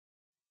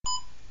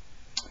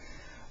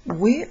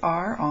We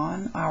are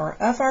on our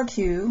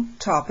FRQ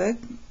topic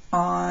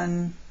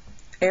on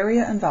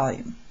area and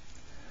volume.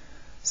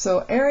 So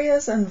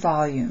areas and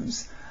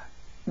volumes,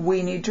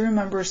 we need to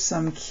remember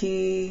some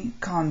key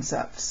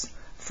concepts.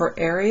 For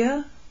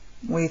area,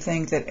 we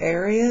think that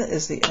area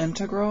is the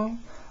integral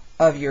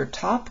of your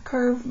top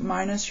curve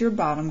minus your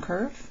bottom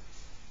curve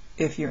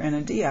if you're in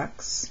a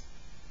dx.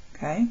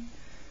 Okay?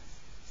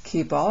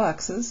 Keep all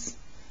x's.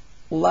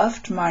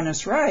 Left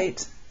minus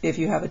right if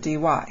you have a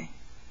dy.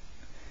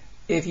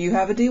 If you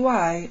have a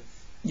dy,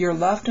 your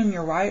left and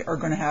your right are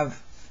going to have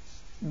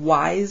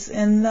y's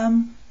in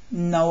them,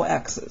 no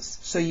x's.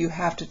 So you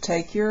have to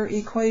take your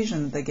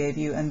equation that they gave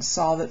you and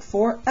solve it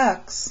for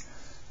x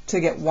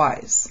to get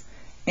y's.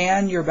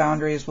 And your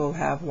boundaries will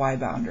have y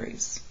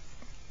boundaries.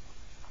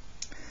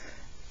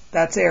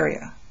 That's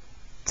area.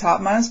 Top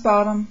minus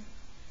bottom,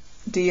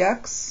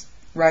 dx,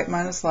 right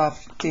minus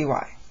left, dy.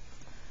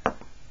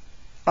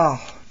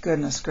 Oh,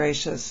 goodness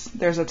gracious.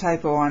 There's a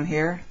typo on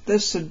here.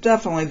 This should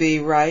definitely be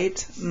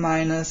right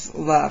minus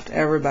left.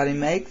 Everybody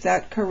make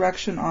that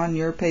correction on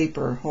your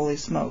paper. Holy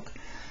smoke.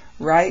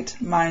 Right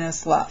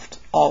minus left.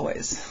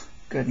 Always.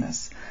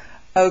 Goodness.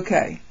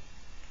 Okay.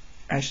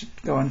 I should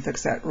go and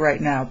fix that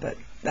right now, but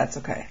that's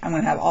okay. I'm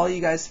going to have all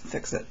you guys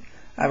fix it.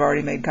 I've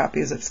already made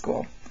copies at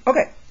school.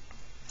 Okay.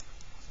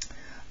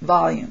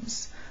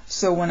 Volumes.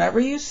 So whenever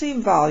you see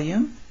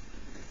volume,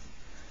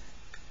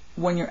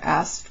 when you're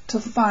asked to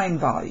find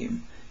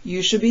volume,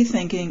 you should be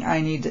thinking,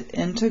 I need to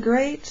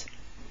integrate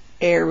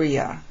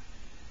area.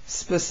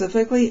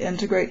 Specifically,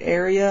 integrate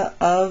area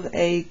of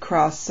a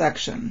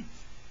cross-section.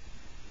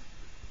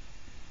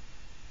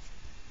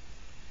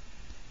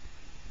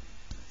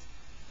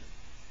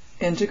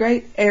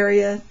 Integrate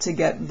area to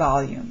get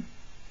volume.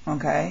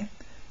 Okay?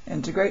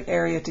 Integrate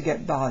area to get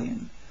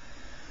volume.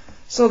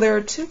 So there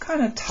are two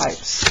kind of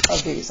types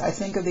of these. I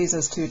think of these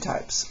as two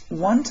types.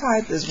 One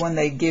type is when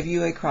they give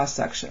you a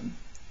cross-section.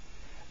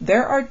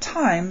 There are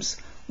times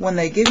when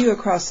they give you a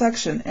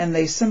cross-section and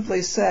they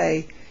simply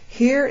say,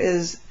 here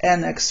is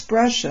an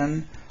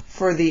expression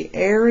for the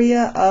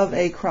area of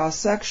a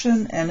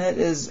cross-section, and it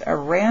is a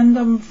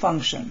random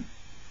function.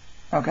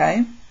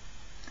 Okay?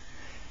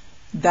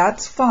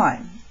 That's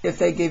fine. If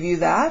they give you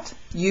that,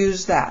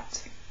 use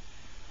that.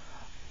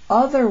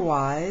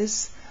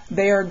 Otherwise,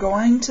 they are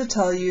going to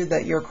tell you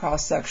that your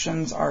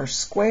cross-sections are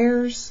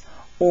squares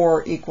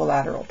or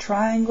equilateral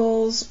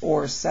triangles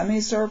or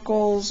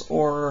semicircles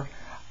or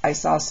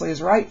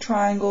isosceles right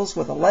triangles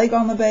with a leg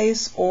on the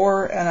base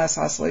or an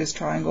isosceles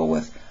triangle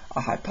with a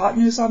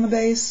hypotenuse on the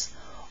base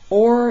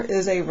or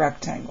is a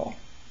rectangle.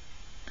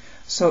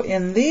 So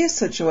in these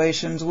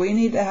situations, we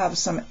need to have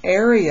some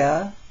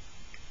area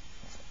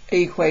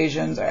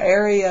equations or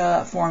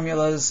area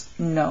formulas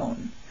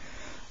known.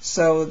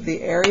 So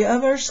the area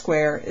of our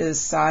square is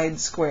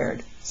side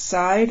squared.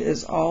 Side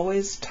is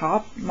always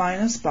top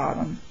minus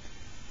bottom,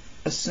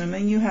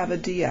 assuming you have a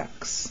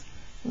dx.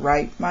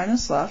 Right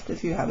minus left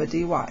if you have a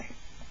dy.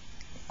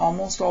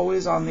 Almost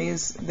always on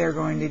these, they're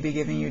going to be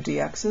giving you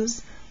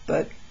dx's,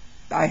 but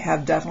I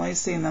have definitely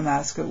seen them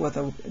ask it with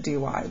a dy,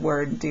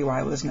 where dy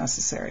was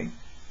necessary.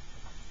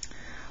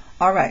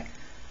 All right.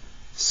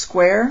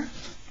 Square,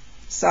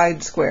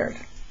 side squared.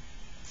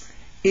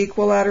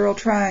 Equilateral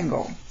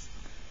triangle.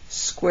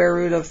 Square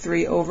root of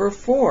 3 over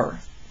 4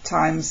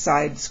 times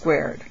side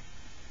squared.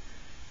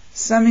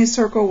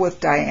 Semicircle with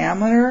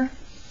diameter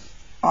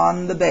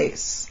on the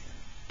base.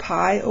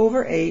 Pi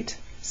over 8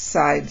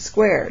 side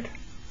squared.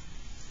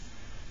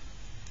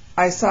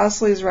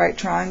 Isosceles right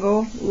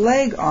triangle,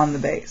 leg on the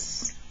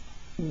base.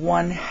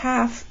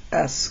 1/2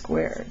 s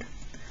squared.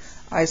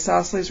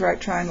 Isosceles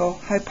right triangle,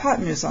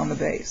 hypotenuse on the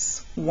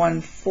base.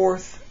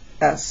 1/4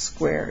 s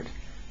squared.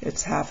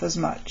 It's half as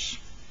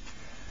much.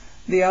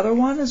 The other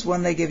one is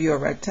when they give you a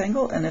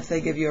rectangle, and if they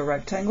give you a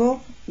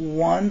rectangle,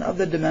 one of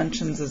the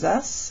dimensions is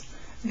s,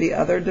 the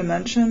other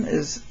dimension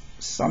is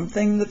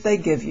something that they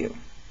give you.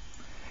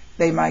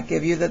 They might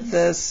give you that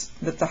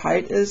the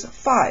height is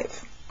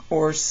 5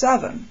 or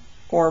 7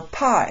 or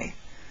pi,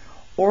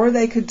 or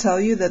they could tell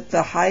you that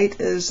the height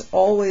is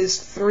always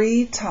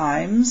 3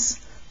 times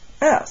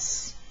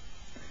s.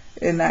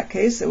 In that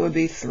case, it would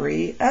be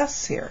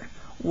 3s here.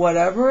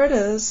 Whatever it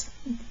is,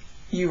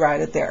 you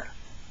write it there.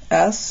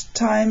 S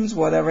times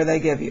whatever they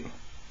give you.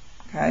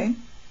 Okay?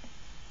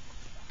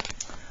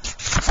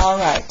 All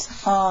right.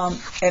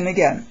 And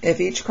again, if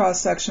the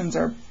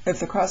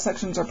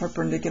cross-sections are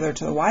perpendicular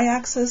to the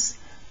y-axis,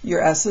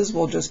 your s's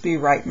will just be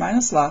right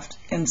minus left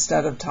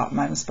instead of top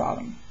minus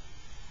bottom.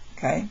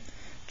 Okay?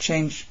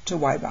 Change to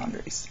y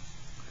boundaries.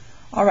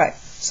 All right.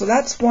 So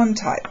that's one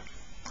type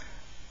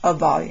of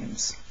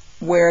volumes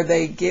where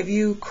they give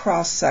you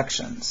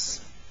cross-sections.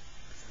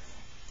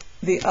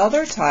 The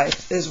other type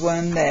is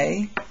when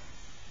they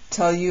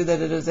tell you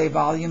that it is a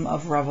volume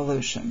of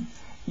revolution.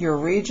 Your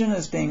region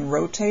is being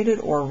rotated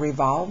or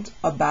revolved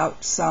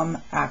about some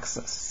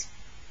axis.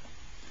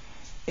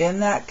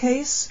 In that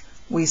case,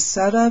 we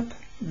set up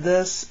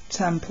this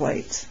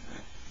template.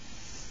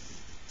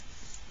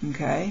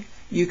 Okay?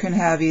 You can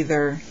have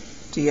either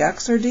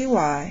dx or dy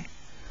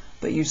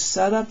but you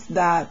set up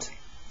that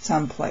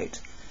template.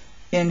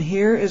 In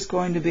here is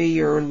going to be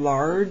your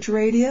large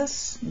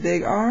radius,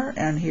 big R,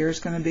 and here's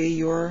going to be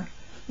your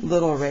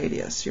little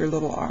radius, your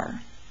little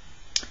r.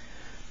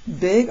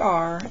 Big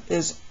R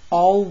is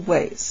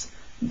always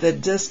the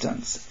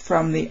distance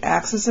from the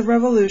axis of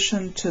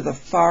revolution to the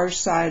far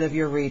side of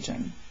your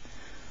region.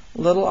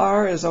 Little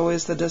r is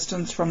always the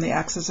distance from the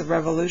axis of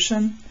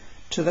revolution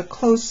to the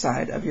close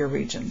side of your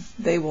region.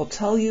 They will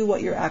tell you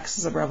what your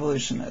axis of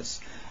revolution is.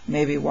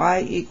 Maybe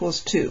y equals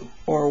 2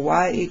 or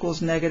y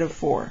equals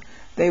 -4.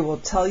 They will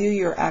tell you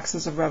your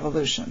axis of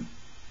revolution.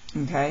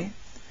 Okay?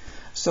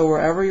 So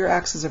wherever your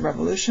axis of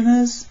revolution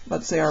is,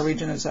 let's say our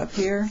region is up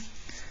here,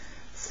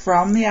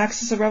 from the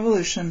axis of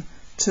revolution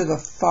to the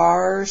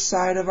far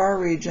side of our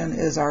region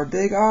is our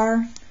big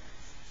R.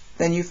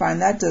 Then you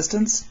find that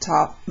distance,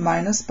 top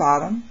minus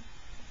bottom.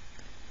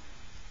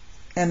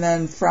 And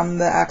then from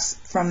the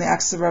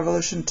axis of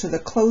revolution to the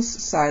close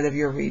side of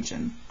your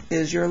region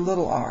is your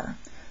little r.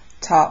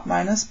 Top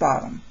minus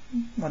bottom,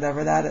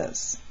 whatever that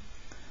is.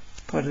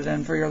 Put it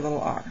in for your little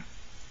r.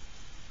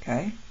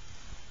 Okay?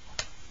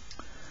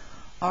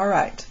 All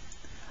right.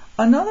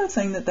 Another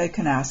thing that they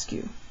can ask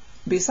you,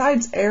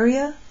 besides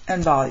area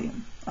and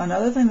volume,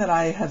 another thing that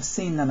I have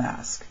seen them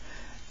ask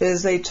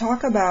is they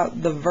talk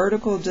about the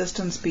vertical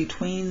distance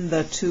between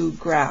the two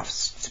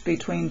graphs,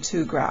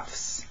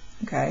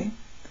 okay?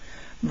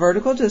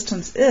 Vertical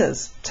distance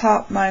is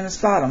top minus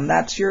bottom.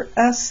 That's your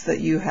S that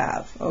you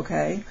have,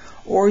 okay?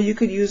 Or you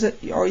could use it,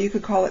 or you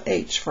could call it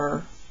H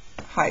for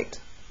height,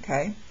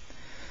 okay?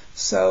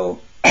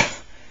 So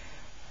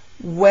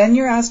when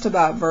you're asked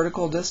about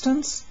vertical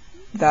distance,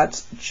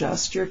 that's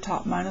just your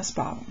top minus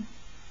bottom.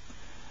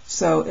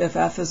 So if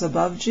F is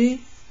above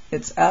G,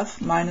 it's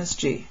F minus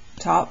G,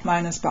 top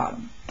minus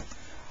bottom.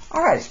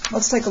 All right,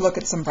 let's take a look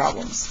at some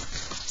problems.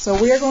 So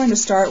we are going to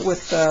start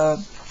with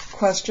the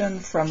question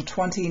from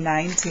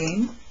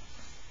 2019.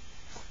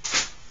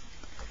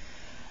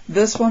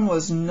 This one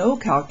was no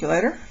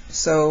calculator,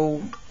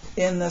 so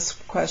in this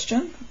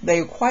question,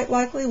 they quite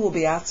likely will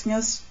be asking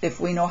us if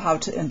we know how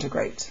to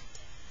integrate.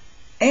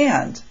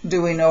 And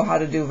do we know how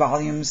to do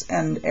volumes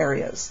and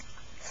areas?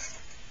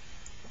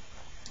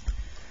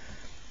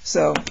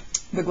 So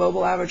the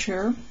global average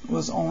here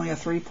was only a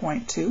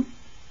 3.2.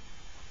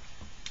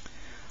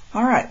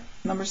 All right,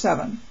 number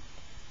 7.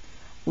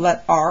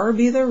 Let R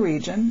be the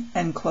region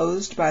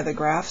enclosed by the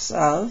graphs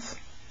of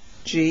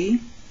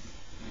G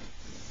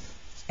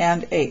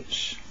and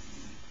H,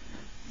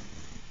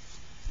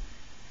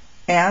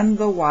 and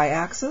the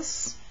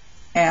y-axis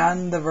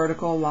and the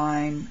vertical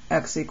line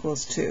x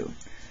equals 2.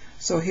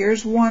 So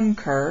here's one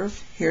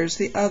curve, here's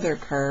the other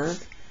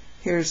curve,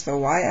 here's the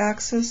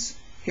y-axis,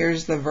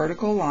 here's the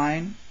vertical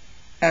line,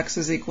 x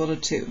is equal to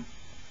 2.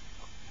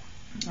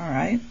 All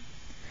right.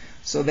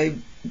 So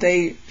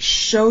they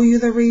show you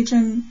the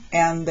region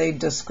and they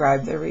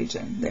describe the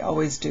region. They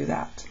always do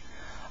that.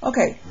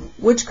 Okay,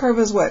 which curve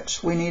is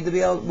which? We need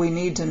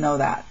to know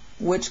that.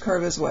 Which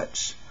curve is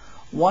which?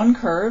 One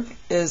curve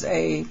is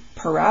a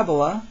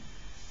parabola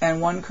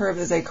and one curve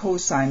is a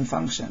cosine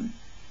function.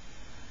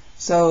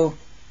 So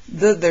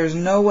there's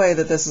no way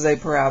that this is a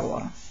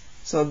parabola.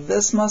 So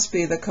this must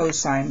be the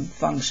cosine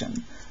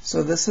function.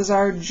 So this is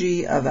our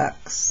g of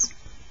x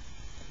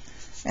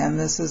and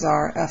this is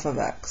our f of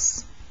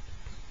x.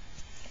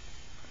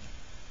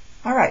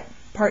 All right,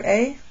 part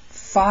A,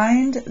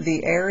 find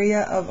the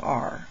area of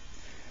R.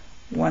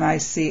 When I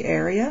see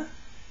area,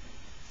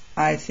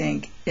 I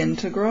think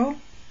integral,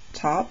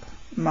 top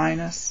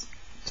minus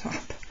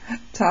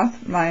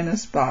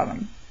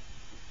bottom,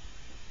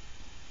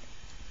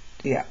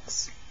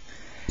 dx.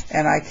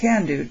 And I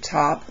can do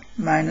top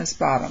minus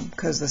bottom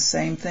because the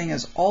same thing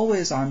is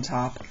always on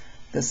top,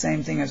 the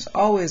same thing is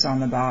always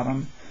on the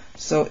bottom.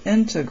 So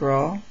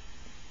integral,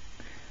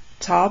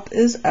 top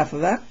is f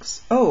of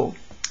x. Oh,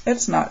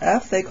 it's not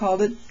f, they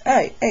called it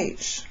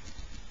h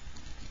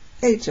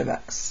of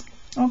x.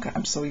 Okay,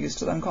 I'm so used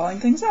to them calling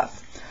things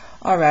f.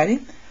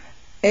 Alrighty,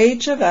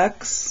 h of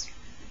x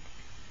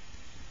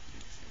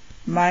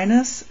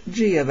minus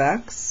g of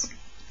x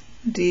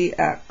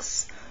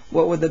dx.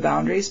 What would the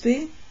boundaries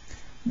be?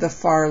 The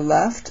far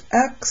left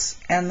x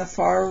and the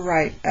far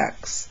right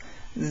x,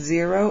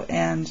 0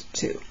 and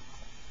 2.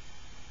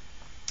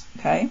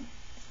 Okay?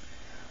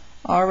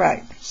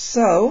 Alright,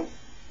 so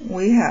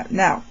we have,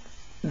 now,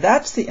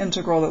 that's the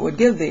integral that would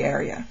give the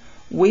area.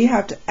 We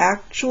have to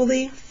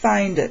actually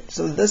find it.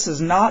 So this is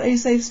not a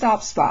safe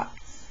stop spot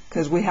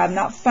because we have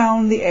not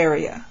found the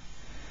area.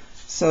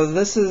 So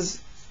this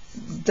is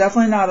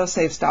definitely not a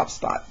safe stop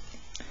spot.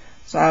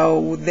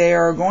 So they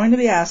are going to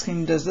be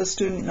asking, does this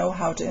student know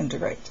how to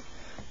integrate?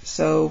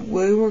 So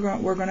we're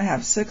going to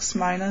have 6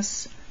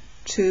 minus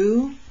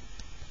 2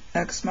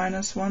 x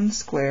minus 1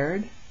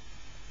 squared.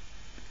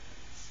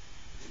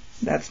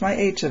 That's my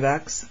h of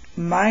x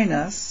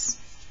minus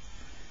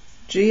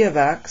g of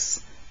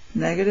x,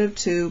 negative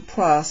 2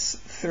 plus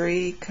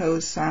 3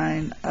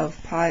 cosine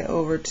of pi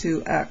over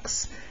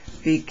 2x.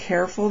 Be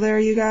careful there,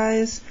 you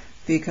guys,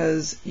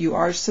 because you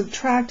are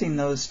subtracting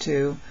those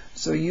two,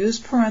 So use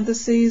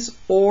parentheses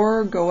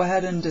or go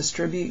ahead and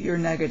distribute your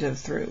negative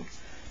through.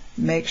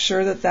 Make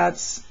sure that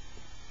that's,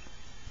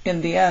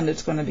 in the end,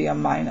 it's going to be a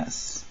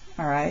minus.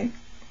 All right?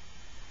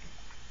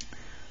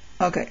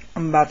 Okay,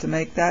 I'm about to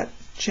make that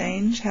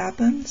change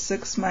happen.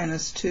 6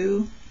 minus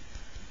 2,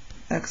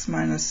 x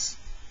minus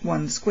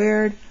 1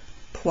 squared,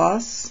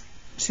 plus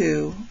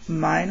 2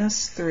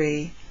 minus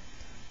 3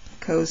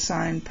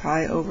 cosine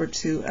pi over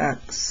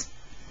 2x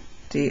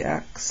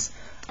dx.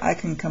 I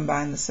can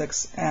combine the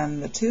 6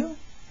 and the 2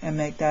 and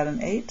make that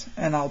an 8,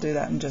 and I'll do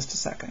that in just a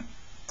second.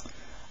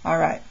 All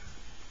right,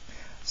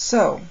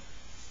 so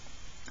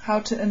how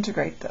to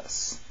integrate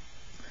this?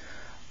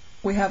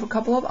 We have a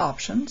couple of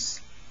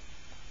options.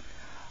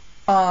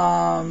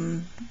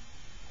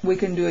 We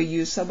can do a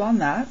u sub on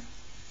that.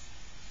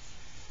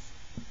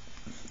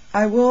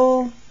 I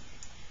will,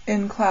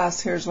 in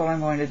class, here's what I'm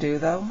going to do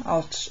though.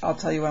 I'll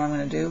tell you what I'm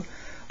going to do.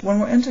 When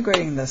we're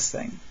integrating this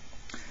thing,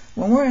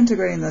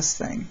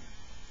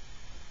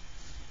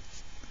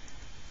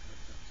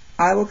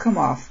 I will come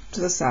off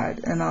to the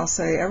side and I'll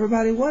say,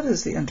 everybody, what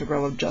is the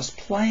integral of just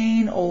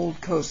plain old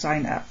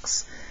cosine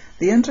x?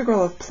 The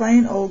integral of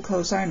plain old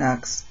cosine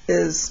x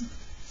is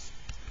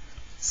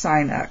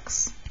sine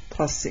x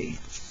plus c.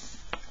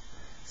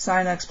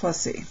 Sine x plus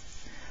c.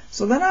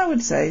 So then I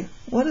would say,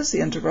 what is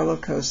the integral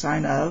of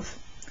cosine of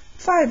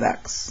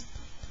 5x?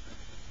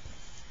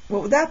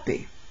 What would that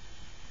be?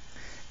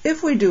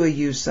 If we do a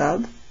u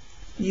sub,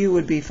 u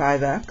would be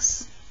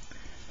 5x,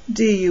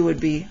 du would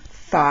be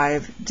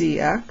 5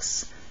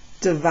 dx,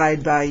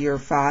 divide by your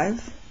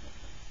 5.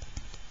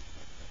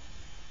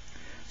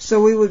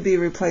 So we would be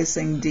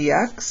replacing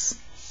dx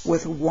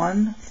with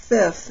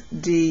 1/5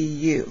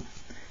 du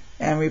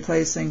and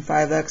replacing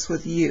 5x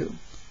with u.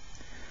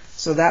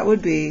 So that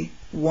would be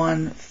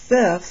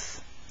 1/5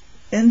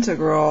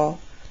 integral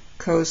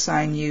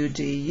cosine u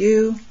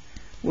du,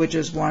 which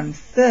is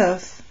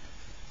 1/5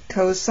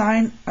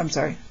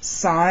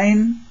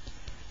 sine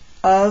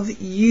of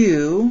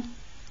u,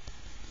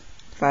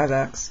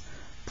 5x,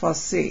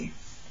 plus c.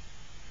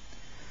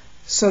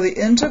 So the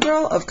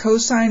integral of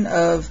cosine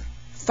of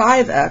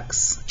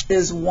 5x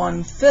is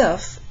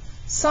 1/5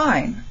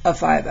 sine of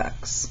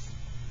 5x.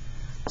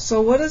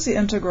 So what is the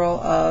integral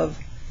of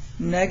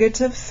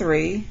negative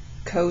 3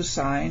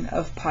 cosine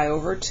of pi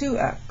over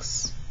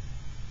 2x?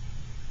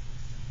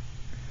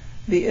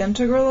 The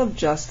integral of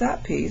just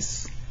that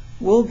piece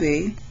will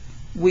be,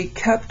 we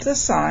kept the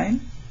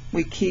sign,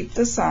 we keep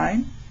the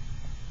sign.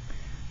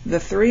 The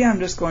 3 I'm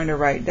just going to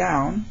write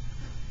down.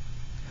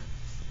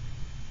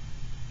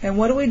 And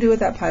what do we do with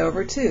that pi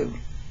over 2?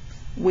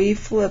 We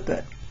flip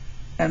it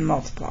and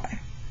multiply.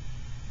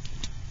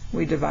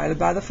 We divide it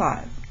by the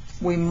 5.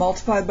 We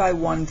multiply by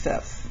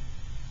 1/5.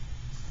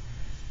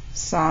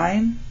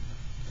 Sine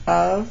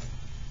of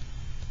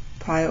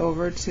pi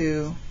over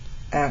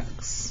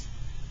 2x.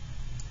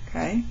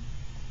 Okay?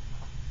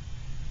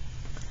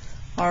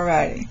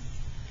 Alrighty.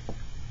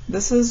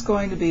 This is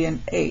going to be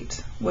an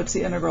 8. What's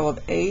the integral of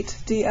 8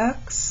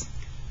 dx?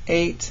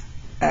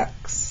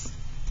 8x.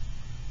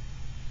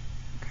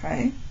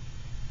 Okay?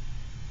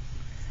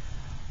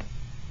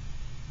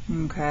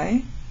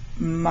 Okay.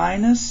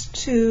 Minus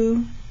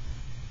 2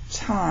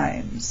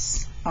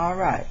 times.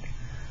 Alright.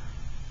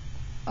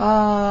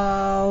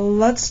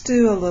 Let's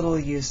do a little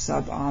u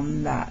sub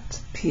on that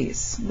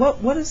piece.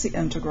 What is the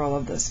integral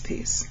of this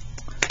piece?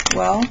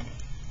 Well,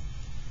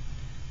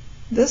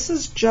 this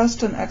is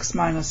just an x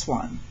minus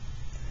 1.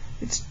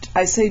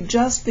 I say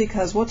just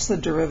because what's the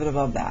derivative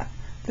of that?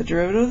 The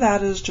derivative of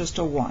that is just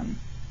a 1.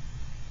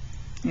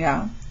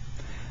 Yeah?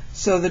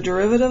 So the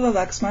derivative of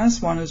x minus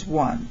 1 is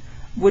 1,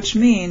 which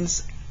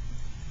means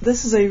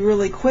this is a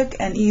really quick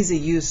and easy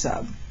u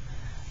sub.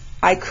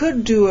 I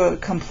could do a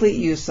complete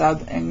u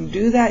sub and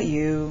do that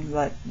u,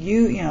 let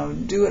u,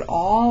 do it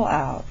all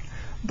out,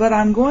 but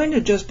I'm going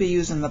to just be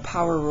using the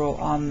power rule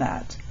on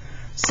that.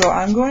 So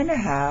I'm going to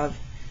have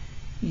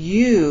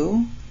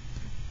u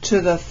to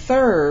the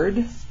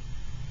third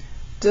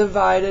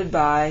divided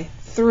by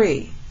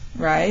 3,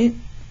 right?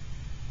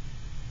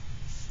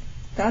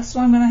 That's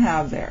what I'm going to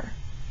have there.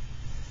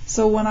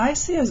 So when I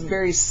see a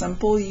very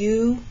simple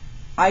u,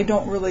 I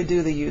don't really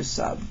do the u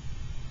sub.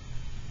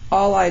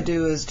 All I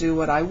do is do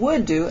what I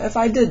would do if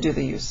I did do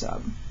the u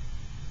sub.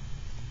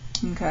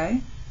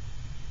 Okay?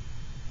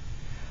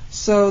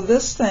 So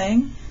this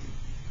thing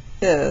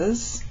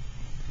is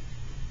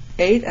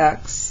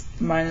 8x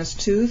minus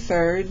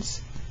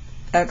 2/3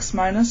 x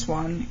minus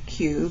 1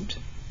 cubed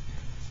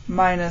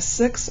minus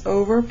 6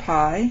 over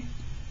pi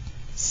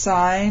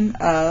sine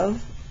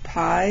of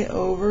pi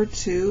over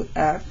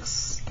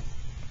 2x.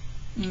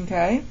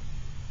 Okay?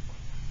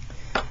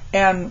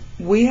 And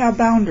we have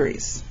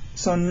boundaries.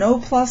 So no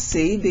plus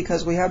c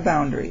because we have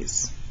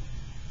boundaries.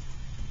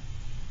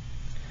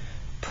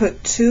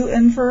 Put 2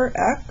 in for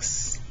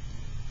x.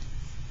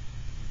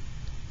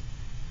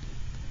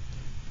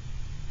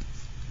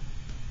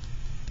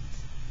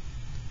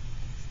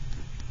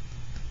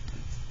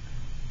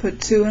 Put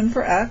 2 in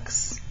for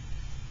x.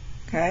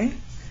 Okay?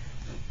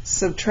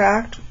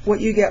 subtract what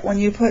you get when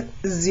you put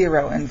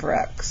 0 in for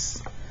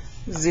x.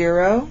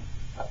 0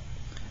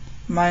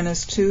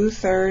 minus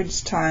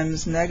 2/3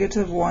 times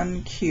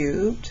 -1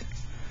 cubed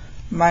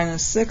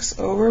minus 6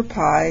 over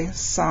pi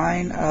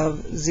sine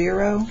of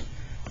 0.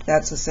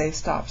 That's a safe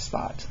stop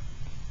spot.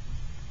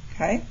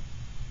 Okay?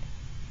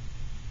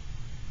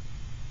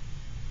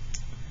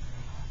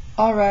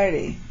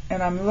 Alrighty,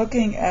 and I'm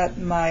looking at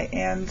my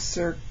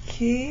answer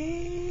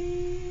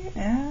key,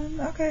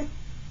 and okay,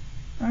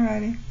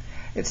 alrighty.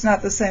 It's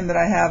not the same that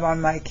I have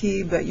on my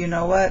key, but you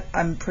know what?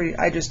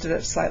 I just did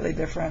it slightly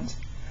different.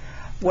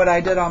 What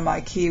I did on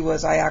my key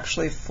was I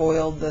actually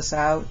foiled this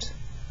out.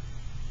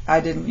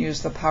 I didn't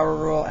use the power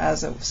rule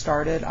as it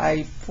started.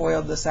 I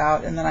foiled this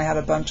out, and then I had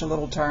a bunch of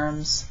little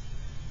terms,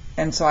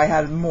 and so I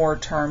had more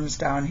terms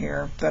down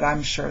here. But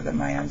I'm sure that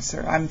my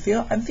answer, I'm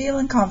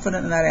feeling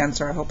confident in that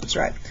answer. I hope it's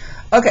right.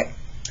 Okay,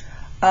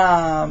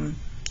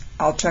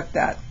 I'll check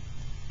that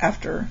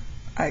after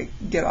I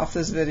get off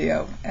this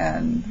video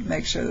and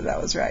make sure that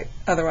that was right.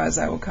 Otherwise,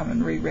 I will come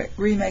and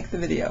remake the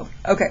video.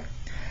 Okay,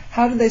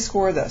 how did they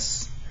score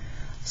this?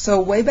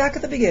 So way back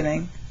at the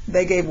beginning,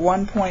 they gave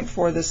 1 point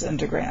for this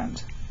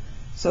integrand.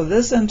 So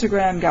this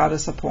integrand got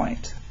us a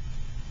point.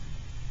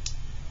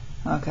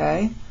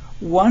 Okay,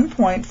 1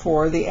 point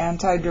for the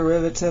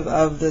antiderivative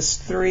of this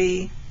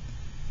 3,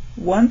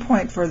 1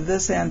 point for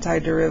this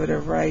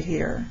antiderivative right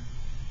here,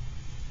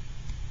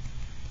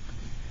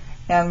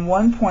 and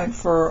 1 point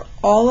for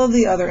all of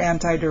the other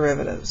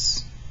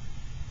antiderivatives.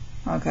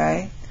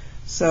 Okay,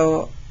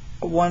 so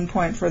 1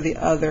 point for the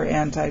other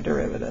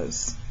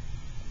antiderivatives.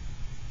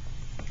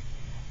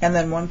 And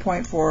then 1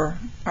 point for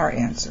our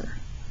answer.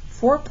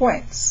 4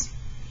 points.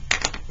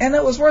 And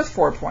it was worth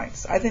 4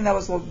 points. I think that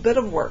was a little bit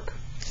of work.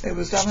 It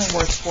was definitely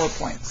worth 4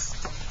 points.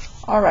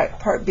 All right,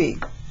 part B.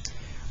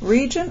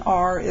 Region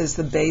R is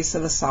the base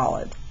of a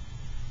solid.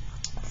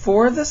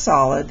 For the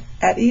solid,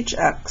 at each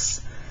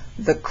x,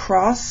 the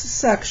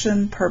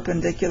cross-section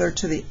perpendicular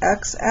to the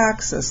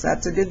x-axis,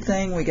 that's a good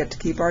thing, we get to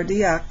keep our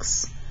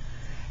dx,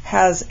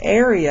 has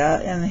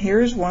area, and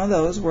here's one of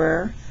those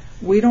where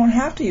we don't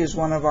have to use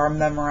one of our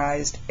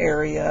memorized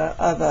area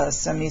of a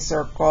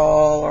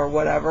semicircle or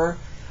whatever.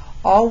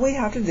 All we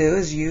have to do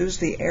is use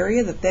the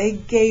area that they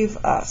gave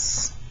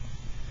us.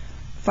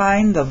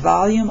 Find the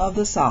volume of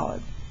the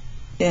solid.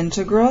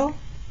 Integral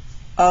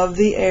of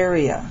the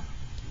area.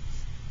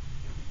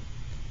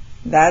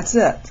 That's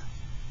it.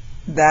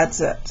 That's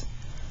it.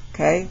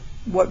 Okay,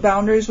 what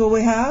boundaries will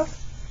we have?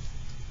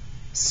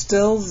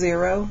 Still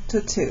 0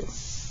 to 2.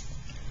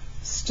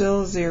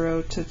 Still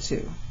 0 to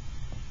 2.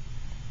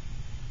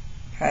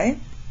 Okay?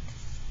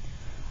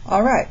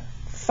 All right.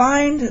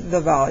 Find the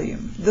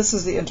volume. This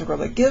is the integral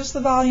that gives the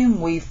volume.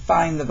 We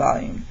find the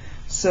volume.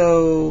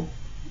 So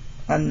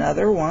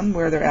another one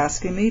where they're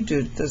asking me,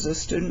 does this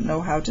student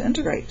know how to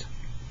integrate?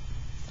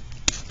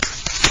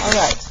 All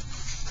right.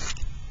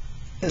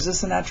 Is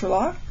this a natural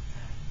log?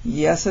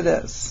 Yes, it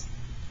is.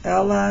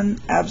 ln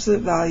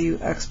absolute value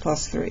x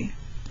plus 3.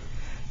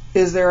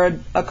 Is there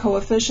a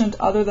coefficient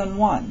other than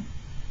 1?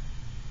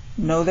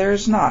 No,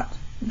 there's not.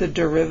 The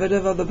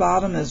derivative of the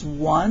bottom is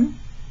 1.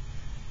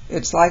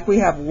 It's like we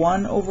have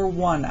 1 over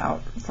 1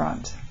 out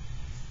front.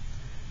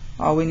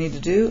 All we need to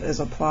do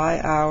is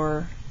apply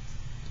our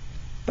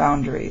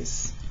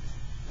boundaries.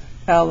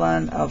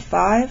 ln of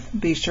 5,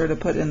 be sure to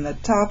put in the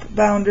top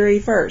boundary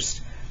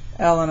first.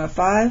 ln of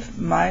 5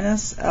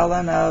 minus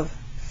ln of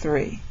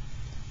 3.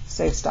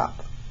 Safe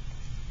stop.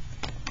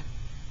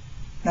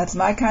 That's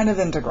my kind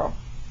of integral.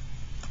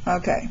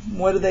 Okay,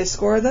 what did they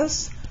score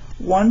this?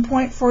 1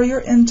 point for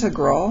your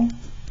integral,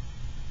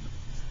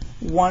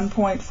 1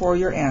 point for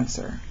your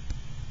answer.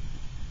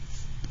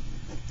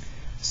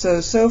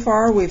 So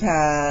far we've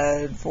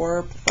had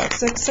 4,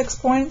 5, 6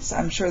 points.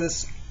 I'm sure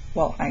this,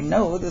 well, I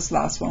know this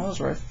last one was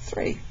worth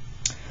 3.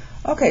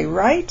 Okay,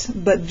 write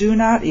but do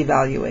not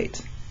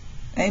evaluate.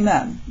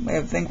 Amen.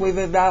 I think we've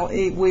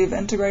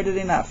integrated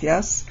enough,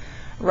 yes?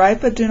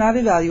 Write but do not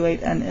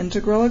evaluate an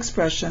integral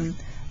expression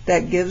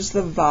that gives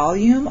the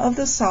volume of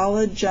the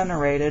solid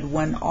generated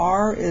when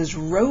R is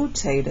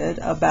rotated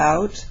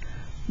about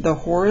the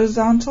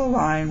horizontal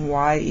line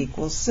y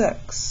equals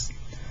 6.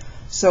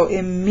 So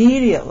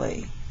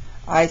immediately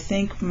I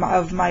think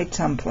of my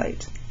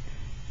template.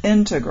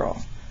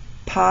 Integral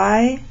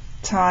pi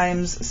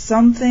times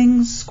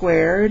something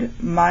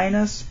squared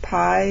minus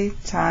pi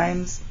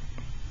times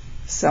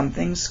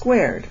something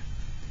squared.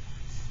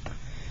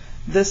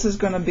 This is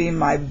going to be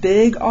my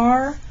big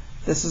R.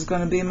 This is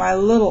going to be my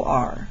little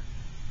r.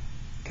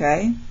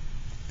 Okay?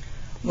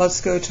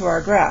 Let's go to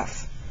our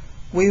graph.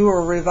 We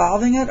were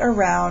revolving it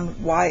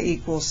around y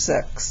equals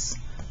 6.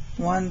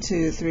 1,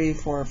 2, 3,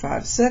 4,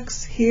 5,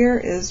 6. Here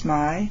is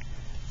my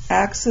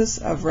axis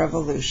of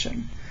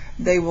revolution.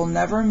 They will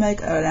never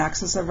make an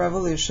axis of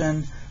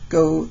revolution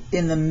go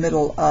in the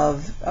middle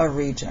of a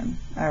region.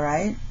 All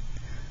right?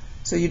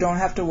 So you don't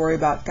have to worry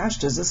about, gosh,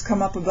 does this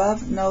come up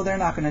above? No, they're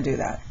not going to do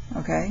that.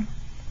 Okay?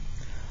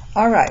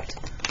 All right.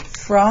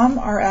 From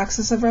our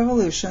axis of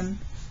revolution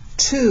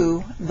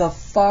to the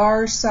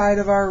far side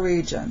of our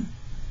region.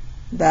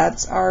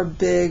 That's our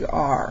big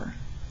R.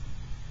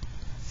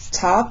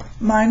 Top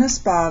minus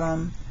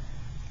bottom,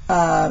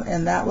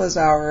 and that was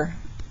our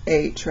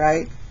H,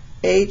 right?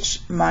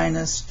 H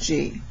minus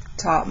G.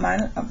 Top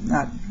minus,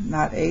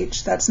 not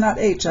H. That's not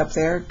H up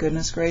there.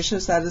 Goodness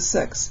gracious, that is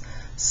 6.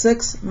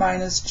 6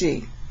 minus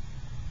G.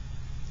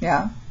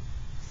 Yeah?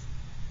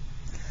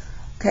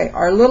 Okay,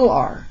 our little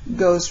r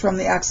goes from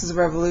the axis of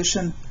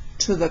revolution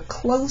to the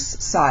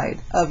close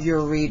side of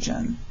your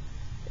region.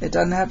 It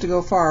doesn't have to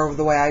go far over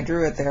the way I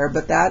drew it there,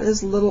 but that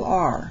is little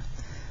r.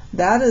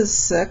 That is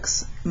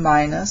 6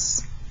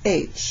 minus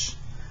H.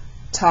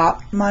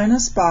 Top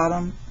minus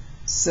bottom,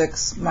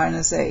 6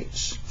 minus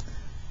H.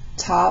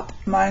 Top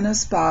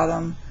minus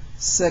bottom,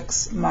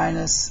 6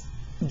 minus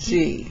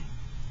G.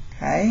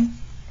 Okay?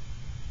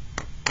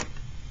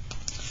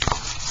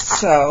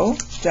 So,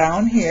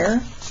 down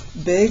here,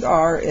 big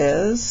R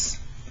is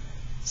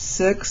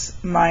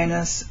 6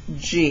 minus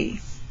G.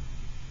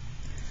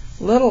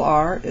 Little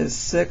r is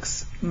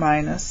 6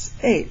 minus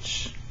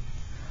H.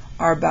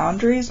 Our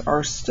boundaries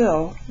are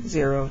still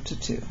 0 to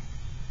 2.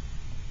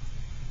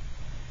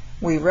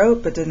 We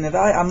wrote but didn't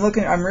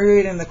evaluate. I'm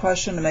rereading the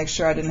question to make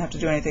sure I didn't have to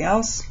do anything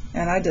else,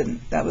 and I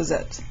didn't. That was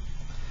it.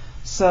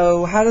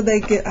 So how did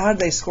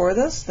they score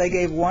this? They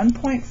gave 1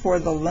 point for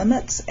the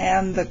limits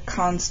and the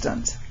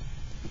constant.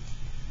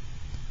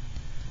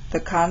 The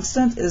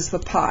constant is the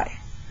pi.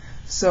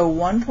 So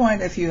 1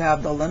 point if you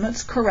have the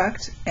limits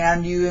correct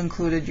and you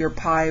included your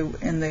pi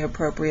in the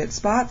appropriate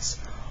spots,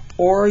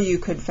 or you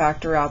could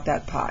factor out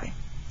that pi,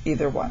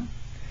 either one.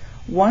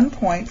 1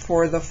 point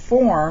for the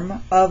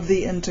form of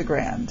the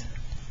integrand.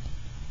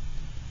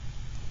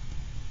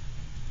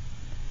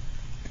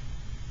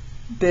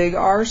 Big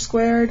R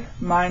squared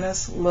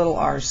minus little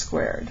r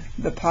squared.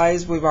 The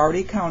pi's we've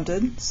already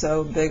counted,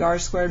 so big R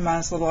squared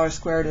minus little r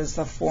squared is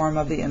the form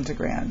of the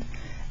integrand.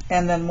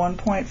 And then 1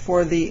 point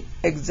for the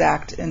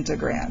exact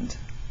integrand.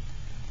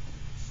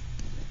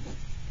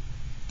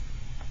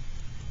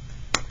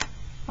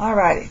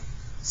 Alrighty,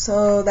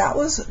 so that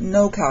was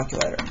no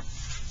calculator.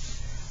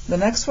 The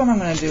next one I'm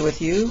going to do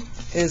with you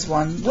is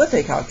one with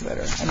a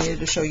calculator. I needed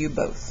to show you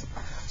both.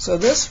 So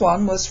this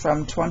one was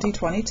from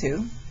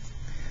 2022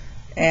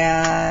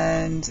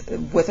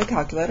 and with a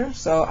calculator.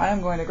 So I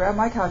am going to grab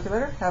my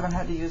calculator. Haven't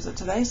had to use it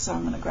today, so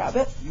I'm going to grab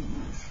it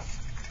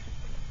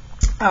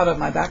out of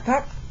my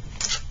backpack.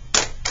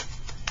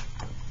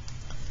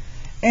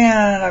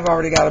 And I've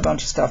already got a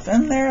bunch of stuff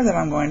in there that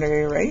I'm going to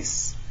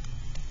erase.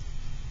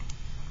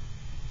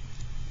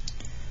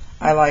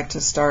 I like to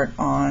start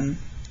on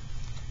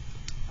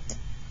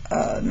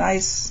a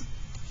nice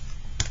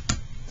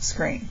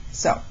screen.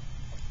 So,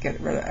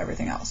 get rid of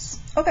everything else.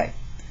 Okay.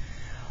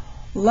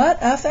 Let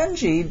f and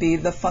g be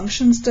the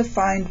functions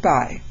defined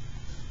by.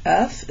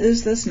 F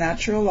is this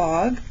natural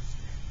log.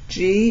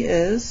 G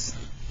is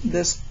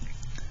this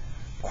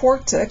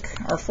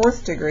quartic, or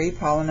fourth degree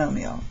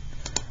polynomial.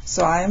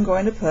 So I am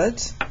going to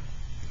put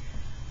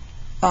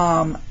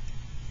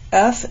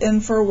f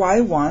in for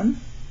y1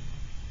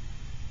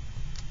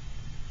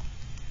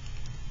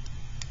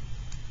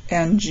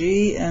 and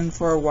g in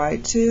for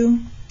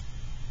y2.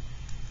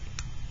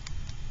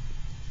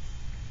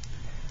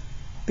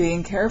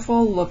 Being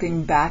careful,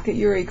 looking back at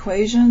your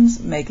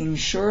equations, making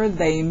sure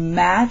they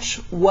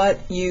match what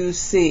you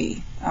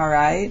see, all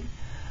right?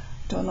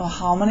 Don't know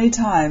how many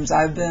times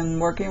I've been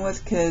working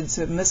with kids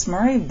who, Miss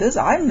Murray,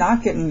 I'm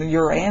not getting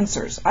your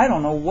answers. I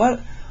don't know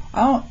what,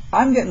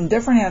 I'm getting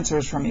different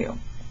answers from you.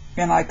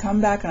 And I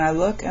come back and I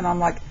look and I'm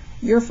like,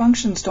 your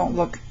functions don't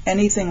look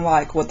anything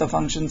like what the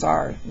functions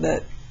are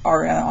that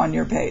are on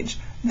your page.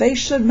 They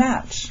should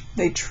match.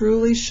 They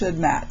truly should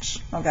match,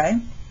 okay?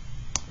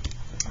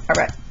 All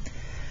right.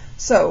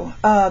 So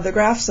the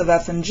graphs of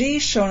f and g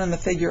shown in the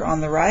figure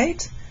on the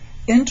right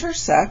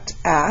intersect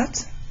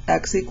at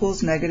x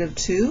equals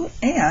 -2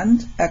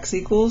 and x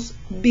equals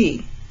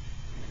b,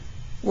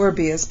 where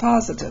b is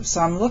positive.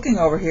 So I'm looking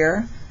over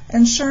here,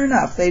 and sure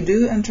enough, they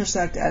do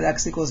intersect at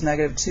x equals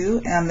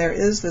 -2, and there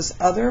is this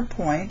other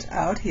point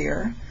out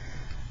here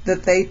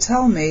that they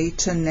tell me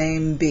to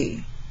name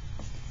b.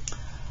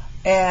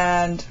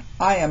 And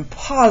I am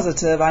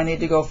positive I need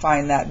to go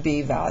find that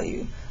b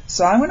value.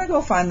 So I'm going to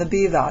go find the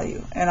b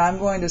value, and I'm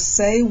going to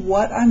say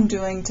what I'm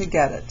doing to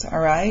get it, all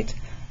right?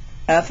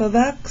 F of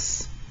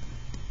x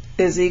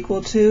is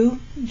equal to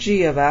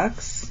g of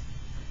x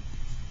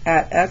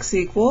at x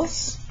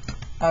equals,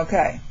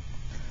 okay,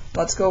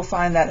 let's go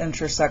find that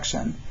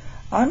intersection.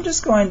 I'm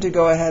just going to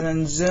go ahead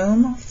and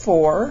zoom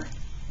 4.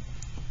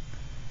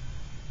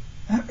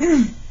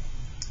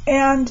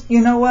 And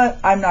you know what?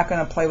 I'm not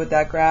going to play with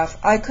that graph.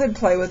 I could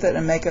play with it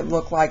and make it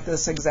look like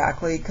this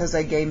exactly because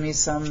they gave me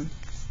some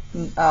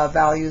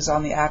values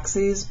on the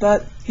axes,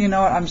 but you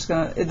know what? I'm just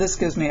going to, this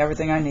gives me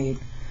everything I need.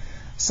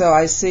 So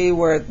I see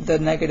where the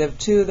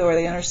 -2, where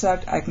they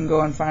intersect. I can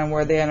go and find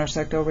where they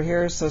intersect over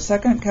here. So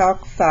second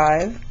calc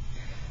 5,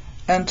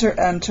 enter,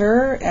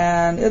 enter,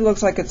 and it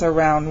looks like it's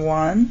around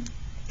 1.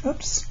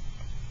 Oops,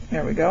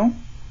 there we go.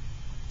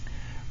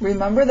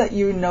 Remember that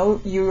you know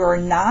you are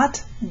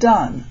not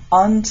done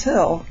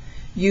until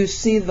you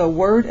see the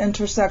word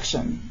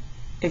intersection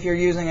if you're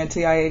using a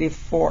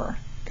TI-84,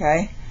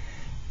 okay?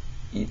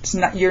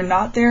 You're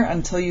not there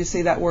until you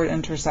see that word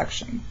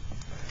intersection.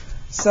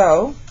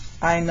 So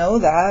I know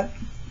that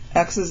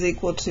x is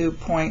equal to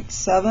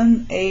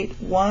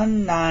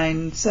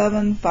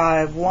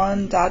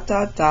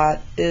 0.7819751 ...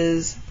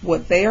 is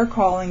what they are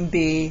calling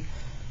B.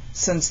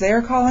 Since they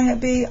are calling it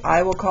B,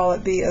 I will call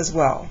it B as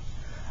well.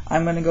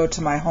 I'm going to go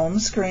to my home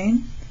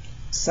screen,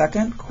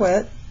 second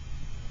quit,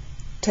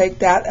 take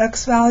that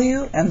x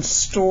value and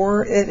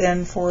store it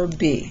in for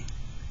B,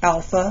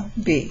 alpha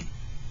B.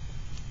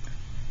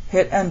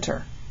 Hit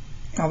enter.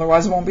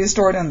 Otherwise it won't be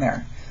stored in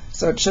there.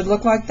 So it should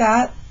look like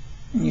that,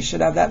 and you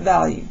should have that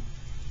value.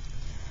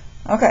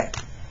 Okay.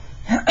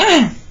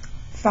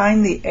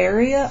 Find the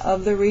area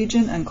of the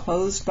region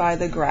enclosed by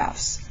the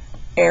graphs.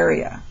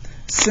 Area.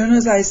 As soon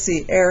as I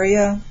see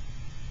area,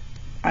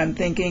 I'm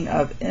thinking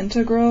of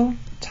integral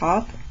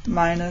top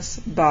minus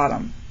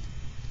bottom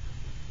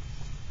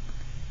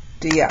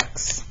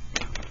dx.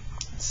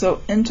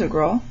 So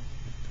integral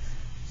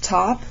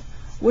top,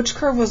 which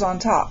curve was on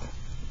top?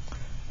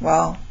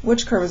 Well,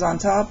 which curve is on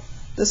top?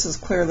 This is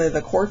clearly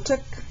the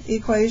quartic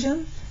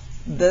equation.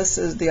 This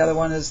is, the other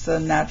one is the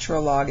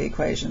natural log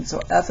equation. So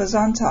f is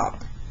on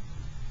top,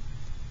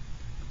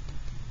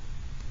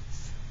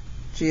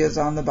 g is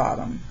on the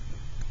bottom.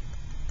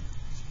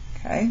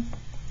 Okay,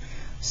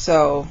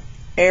 so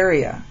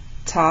area,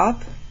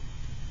 top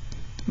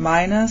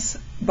minus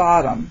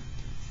bottom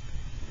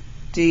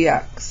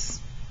dx.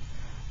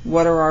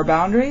 What are our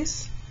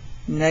boundaries?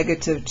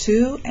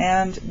 -2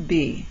 and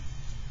b.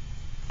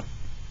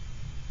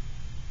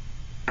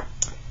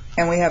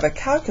 And we have a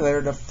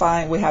calculator to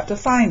find, we have to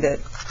find it.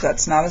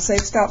 That's not a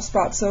safe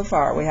spot so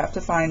far. We have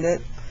to find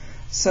it.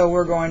 So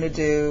we're going to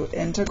do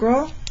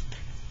integral,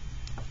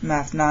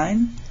 math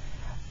 9,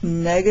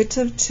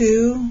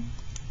 -2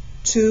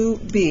 to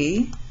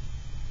b.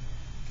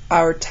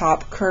 Our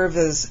top curve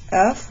is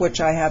f,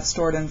 which I have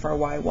stored in for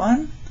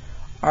y1.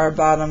 Our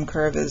bottom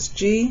curve is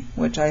g,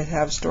 which I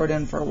have stored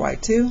in for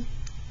y2.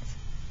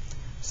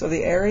 So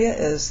the area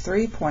is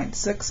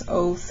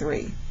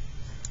 3.603.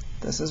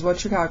 This is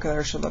what your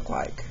calculator should look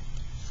like.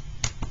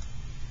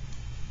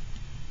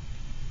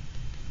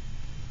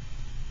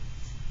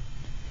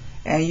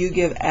 And you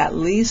give at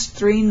least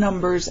 3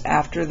 numbers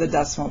after the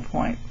decimal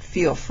point.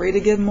 Feel free to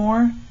give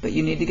more, but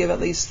you need to give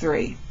at least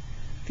 3.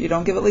 If you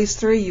don't give at least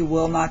 3, you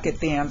will not get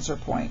the answer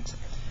point.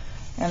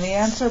 And the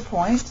answer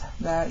point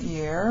that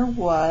year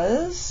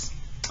was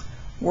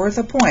worth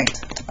a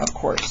point, of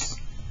course.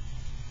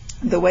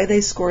 The way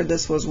they scored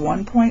this was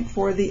 1 point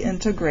for the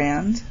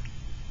integrand,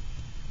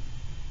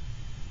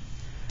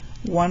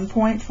 1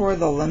 point for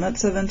the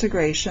limits of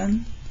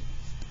integration,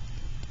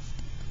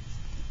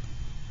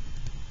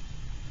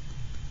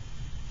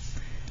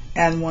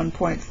 and 1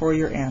 point for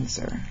your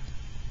answer.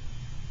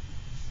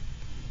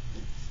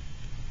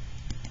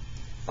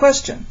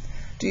 Question: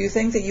 do you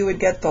think that you would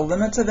get the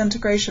limits of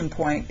integration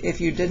point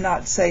if you did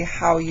not say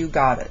how you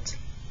got it?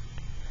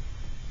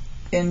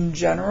 In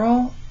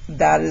general,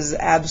 that is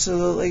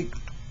absolutely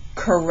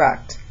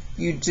correct.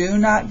 You do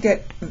not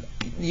get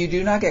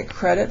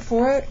credit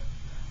for it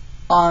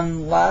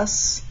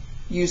unless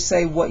you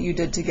say what you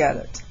did to get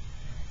it.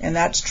 And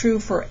that's true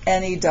for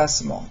any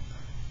decimal.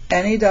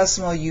 Any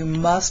decimal, you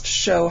must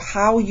show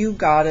how you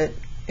got it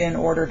in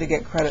order to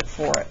get credit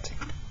for it.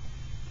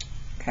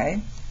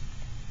 Okay?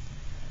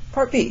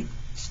 Part B.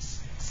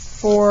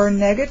 For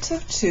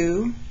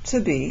 -2 to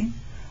b,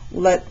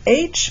 let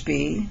h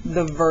be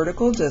the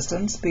vertical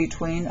distance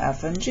between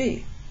f and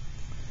g.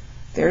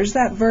 There's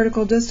that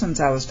vertical distance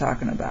I was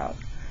talking about.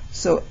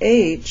 So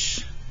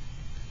h,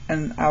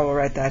 and I will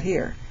write that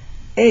here,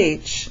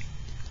 h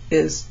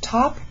is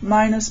top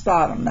minus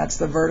bottom. That's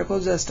the vertical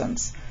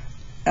distance.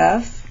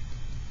 F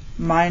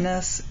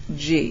minus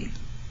g.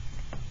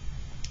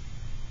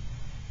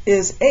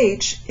 Is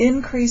h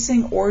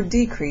increasing or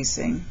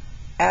decreasing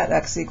at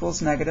x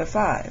equals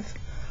 -5?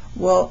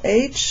 Well,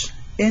 h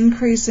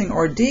increasing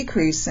or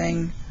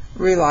decreasing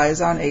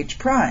relies on h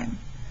prime.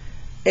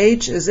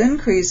 H is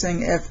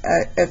increasing if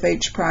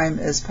h prime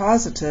is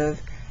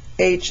positive.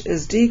 H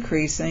is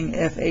decreasing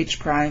if h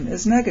prime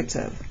is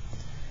negative.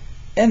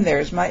 And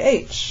there's my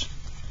h.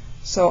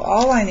 So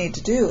all I need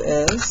to do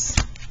is,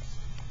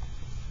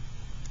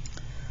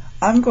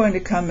 I'm going to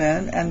come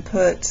in and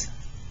put,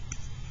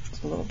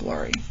 it's a little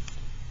blurry.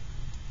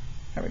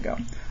 There we go.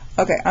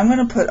 Okay, I'm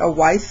going to put a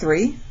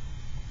y3,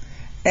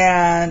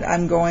 and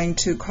I'm going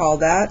to call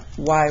that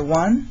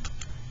y1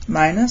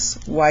 minus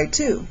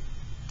y2.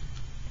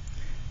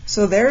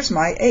 So there's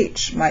my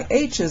h. My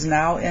h is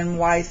now in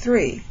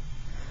y3.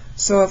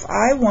 So if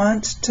I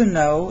want to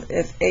know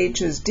if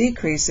h is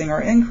decreasing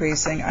or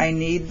increasing, I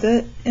need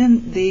the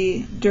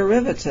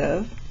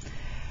derivative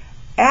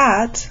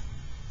at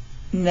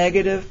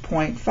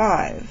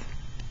 -0.5.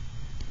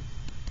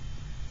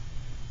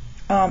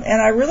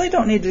 And I really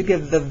don't need to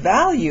give the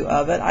value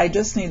of it, I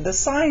just need the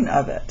sign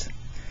of it.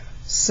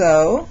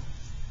 So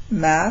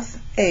math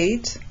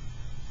 8,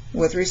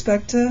 with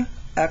respect to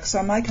x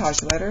on my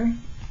calculator,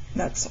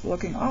 That's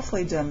looking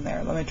awfully dim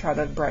there. Let me try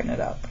to brighten it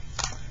up.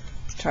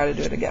 Try to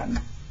do it again.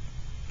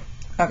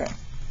 Okay.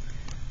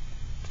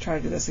 Try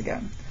to do this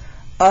again.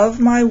 Of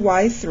my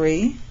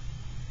y3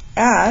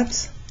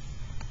 at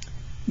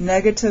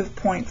negative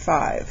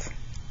 0.5.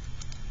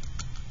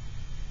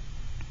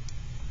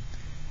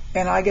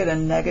 And I get a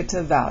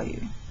negative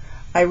value.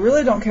 I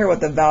really don't care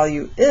what the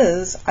value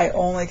is, I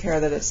only care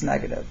that it's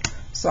negative.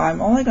 So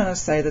I'm only going to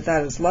say that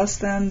that is less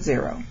than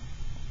 0.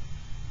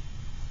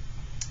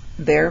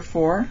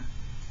 Therefore,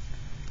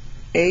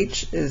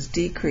 h is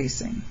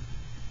decreasing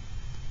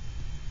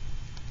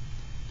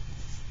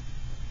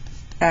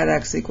at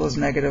x equals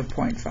negative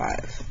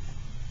 0.5.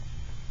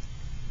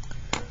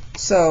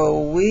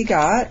 So we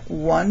got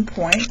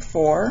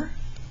 1.4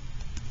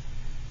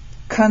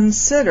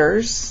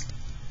 considers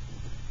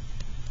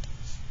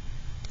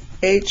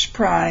h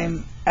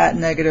prime at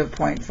negative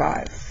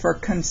 0.5 for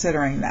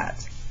considering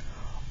that,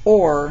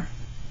 or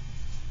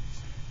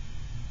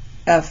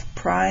f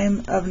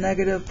prime of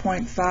negative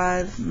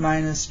 0.5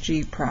 minus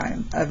g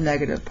prime of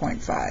negative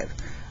 0.5,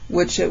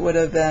 which it would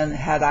have been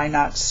had I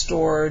not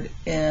stored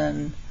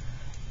in,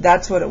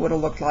 that's what it would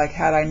have looked like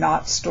had I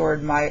not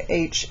stored my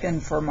h in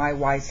for my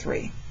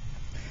y3.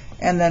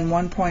 And then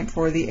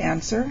 1.4 the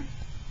answer,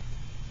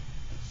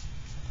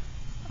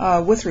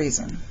 with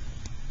reason.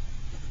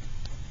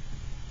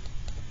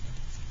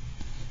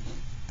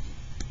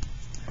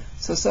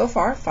 So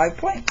far, 5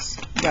 points.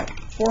 We've got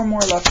 4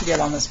 more left to get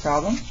on this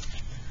problem.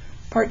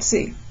 Part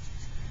C.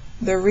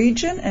 The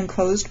region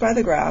enclosed by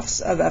the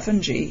graphs of f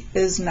and g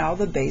is now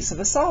the base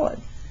of a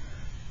solid.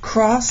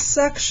 Cross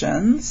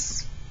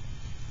sections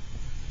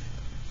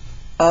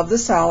of the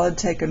solid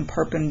taken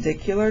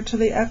perpendicular to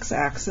the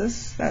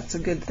x-axis, that's a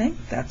good thing,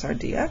 that's our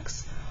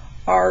dx,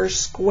 are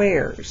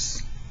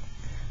squares.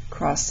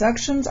 Cross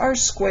sections are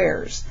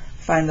squares.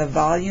 Find the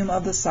volume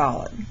of the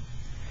solid.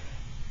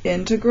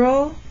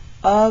 Integral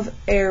of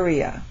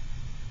area.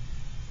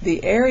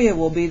 The area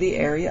will be the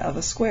area of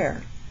a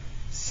square.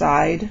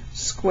 Side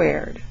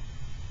squared.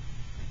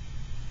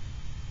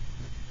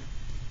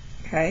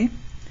 Okay?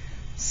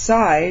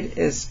 Side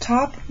is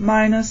top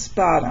minus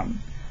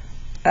bottom.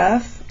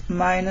 F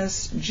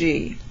minus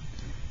G,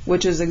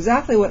 which is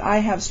exactly what I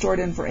have stored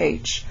in for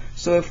h.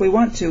 So if we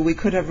want to, we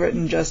could have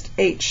written just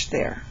h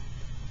there.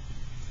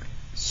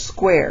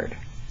 Squared.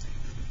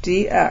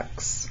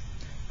 dx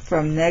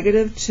from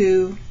negative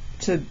 2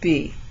 to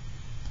b.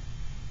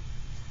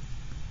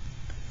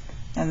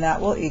 And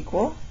that will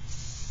equal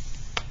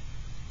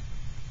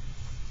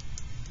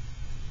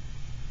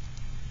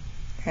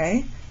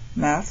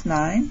Math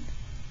 9,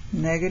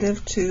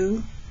 negative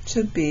 2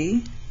 to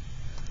b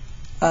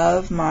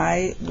of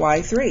my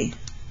y3.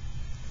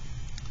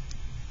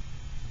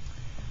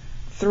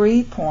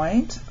 3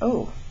 point,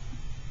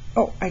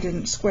 I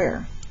didn't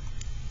square.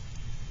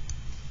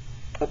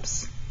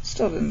 Oops,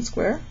 still didn't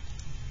square.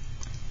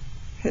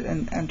 Hit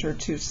and enter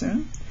too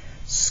soon.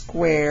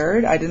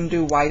 Squared, I didn't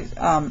do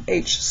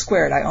h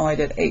squared, I only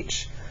did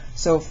h.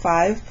 So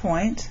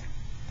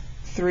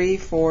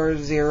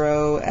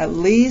 5.340, at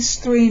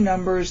least 3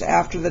 numbers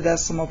after the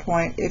decimal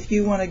point. If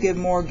you want to give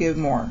more, give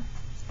more.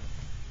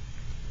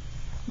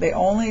 They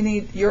only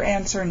need, your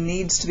answer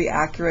needs to be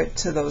accurate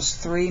to those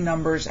 3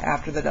 numbers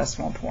after the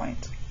decimal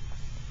point.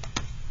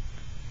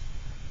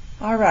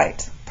 All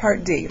right,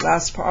 part D,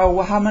 last part. Oh,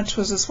 well, how much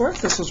was this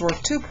worth? This was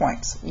worth 2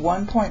 points.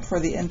 1 point for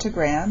the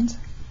integrand,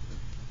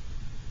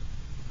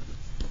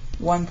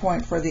 1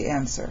 point for the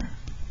answer.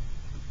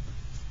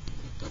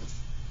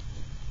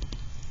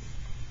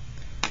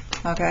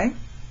 Okay,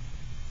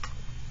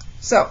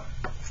 so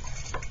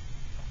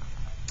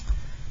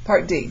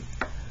part D.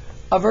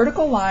 A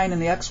vertical line in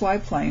the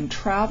xy plane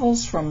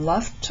travels from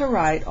left to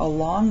right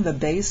along the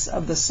base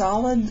of the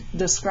solid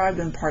described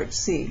in part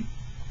C.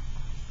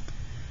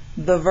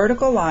 The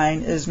vertical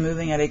line is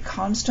moving at a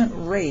constant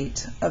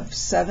rate of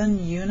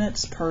 7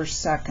 units per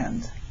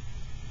second.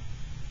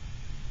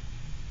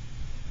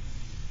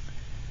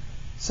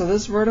 So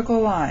this vertical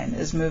line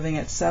is moving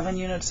at 7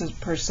 units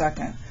per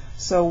second.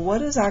 So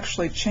what is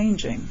actually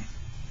changing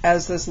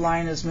as this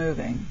line is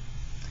moving?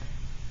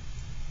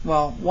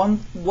 Well,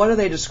 what are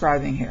they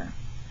describing here?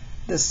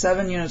 The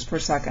 7 units per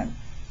second.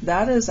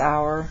 That is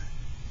our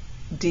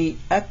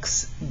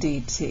dx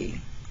dt,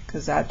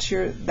 because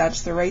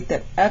that's the rate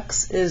that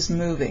x is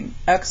moving.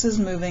 X is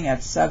moving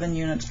at 7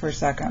 units per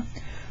second.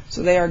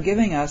 So they are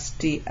giving us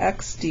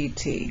dx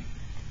dt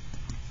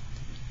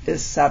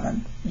is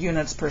 7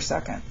 units per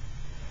second.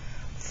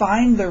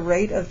 Find the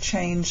rate of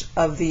change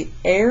of the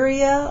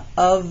area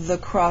of the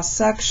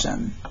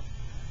cross-section.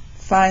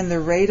 Find the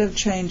rate of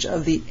change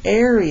of the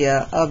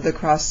area of the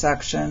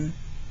cross-section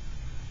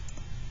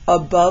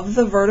above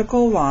the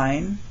vertical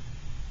line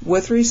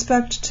with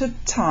respect to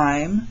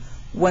time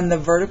when the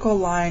vertical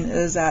line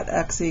is at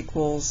x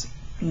equals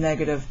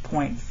negative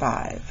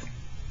 0.5.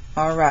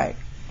 All right,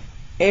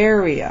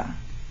 area.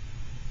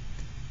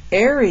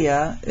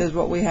 Area is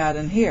what we had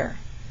in here.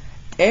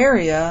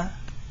 Area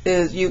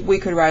is, we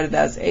could write it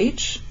as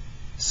h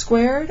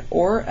squared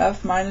or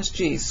f minus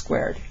g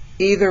squared,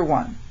 either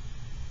one.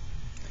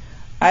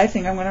 I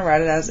think I'm going to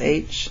write it as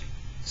h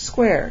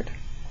squared.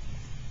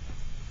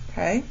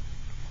 Okay?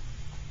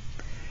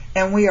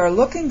 And we are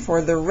looking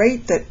for the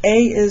rate that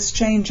a is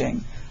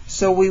changing.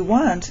 So we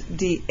want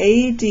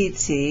dA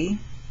dt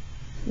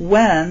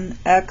when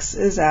x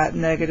is at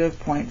negative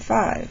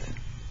 0.5.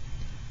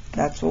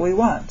 That's what we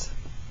want.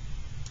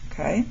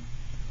 Okay?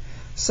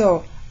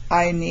 So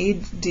I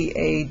need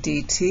dA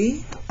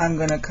dt. I'm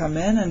going to come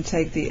in and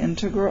take the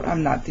integral,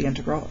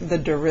 the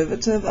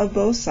derivative of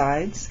both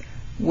sides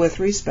with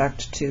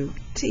respect to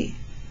t.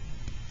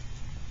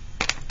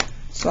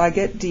 So I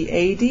get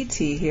dA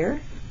dt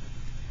here,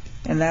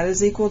 and that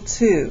is equal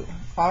to,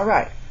 all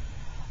right,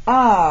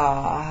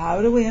 how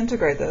do we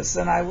integrate this?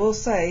 And I will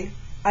say,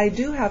 I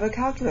do have a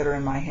calculator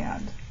in my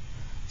hand.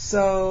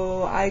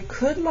 So I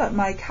could let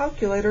my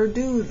calculator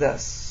do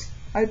this.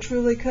 I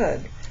truly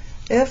could.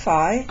 If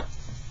I,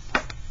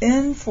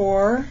 in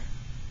for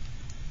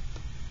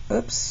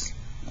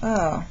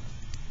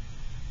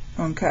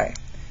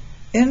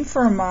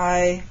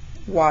my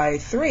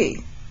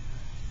y3,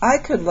 I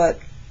could let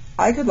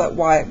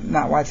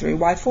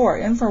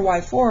y4, in for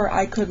y4,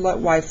 I could let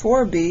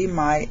y4 be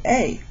my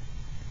a.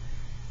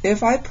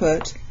 If I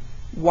put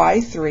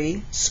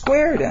y3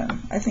 squared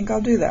in, I think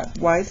I'll do that,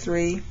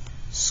 y3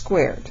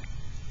 squared.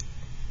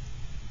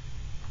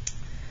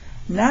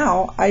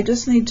 Now I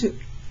just need to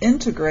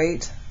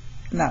integrate,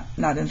 not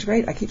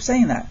integrate, I keep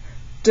saying that,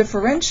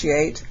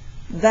 differentiate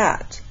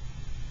that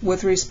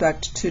with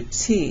respect to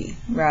t,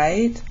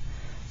 right?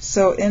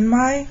 So at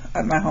my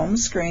home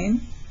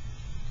screen,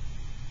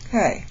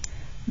 okay,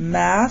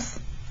 Math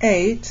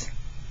 8,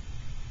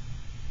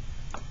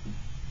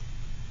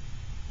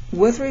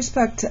 with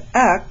respect to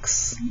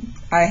x,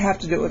 I have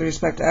to do it with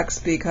respect to x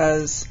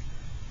because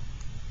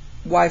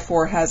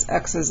y4 has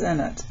x's in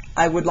it.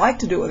 I would like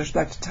to do it with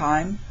respect to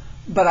time,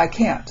 but I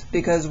can't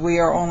because we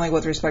are only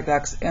with respect to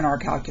x in our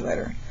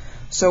calculator.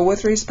 So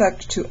with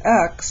respect to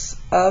x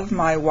of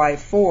my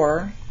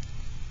y4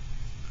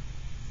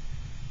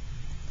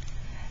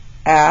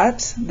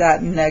 at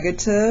that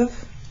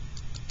negative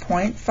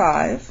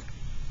 0.5,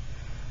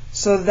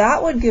 so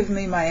that would give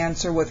me my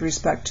answer with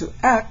respect to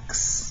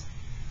x.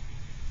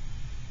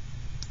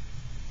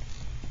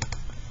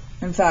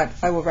 In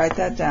fact, I will write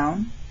that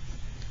down.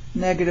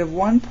 Negative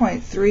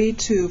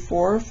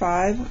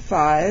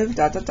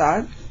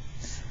 1.32455 ...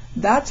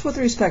 That's with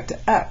respect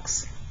to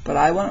x, but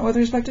I want it with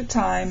respect to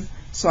time,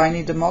 so I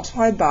need to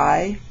multiply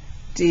by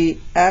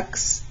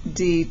dx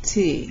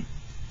dt,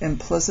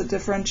 implicit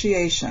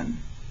differentiation.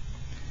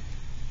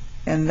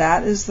 And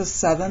that is the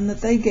 7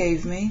 that they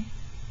gave me.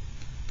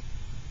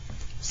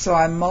 So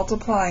I'm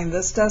multiplying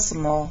this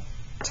decimal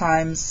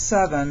times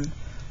 7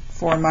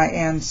 for my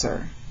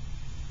answer.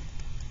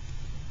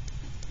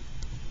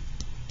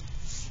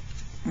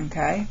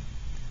 Okay?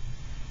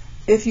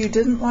 If you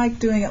didn't like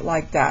doing it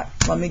like that,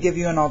 let me give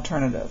you an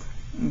alternative.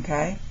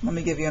 Okay? Let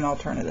me give you an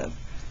alternative.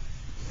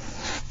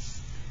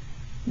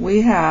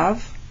 We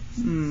have,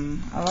 let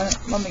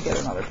me get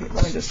another piece.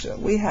 Let me just do it.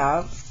 We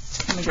have,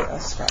 let me get a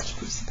scratch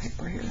piece of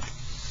paper here.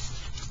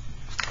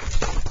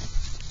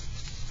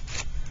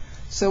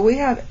 So we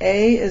have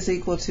a is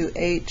equal to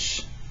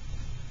h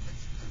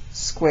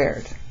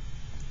squared.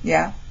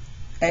 Yeah?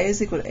 A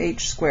is equal to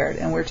h squared.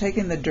 And we're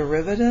taking the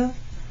derivative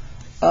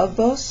of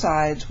both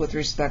sides with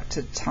respect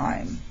to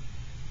time.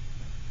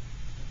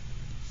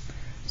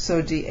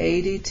 So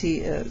dA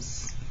dt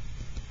is,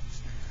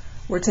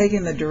 we're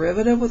taking the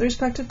derivative with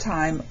respect to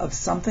time of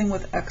something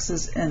with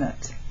x's in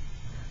it.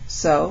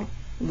 So,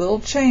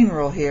 little chain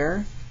rule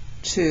here,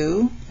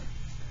 2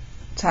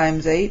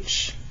 times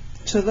h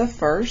to the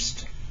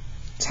first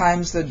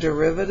times the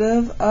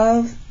derivative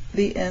of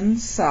the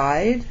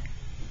inside.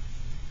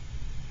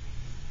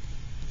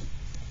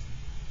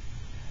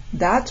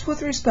 That's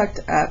with respect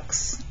to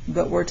x,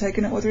 but we're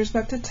taking it with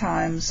respect to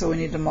time, so we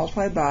need to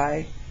multiply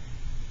by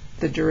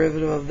the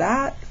derivative of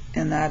that,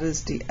 and that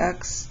is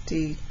dx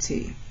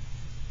dt.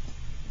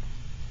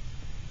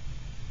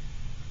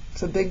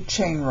 It's a big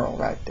chain rule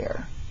right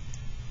there.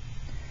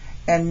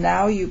 And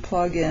now you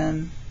plug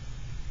in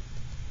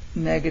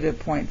negative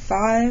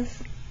 0.5,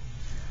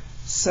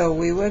 so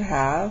we would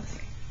have,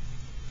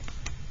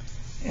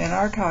 in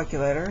our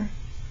calculator,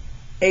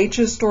 h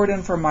is stored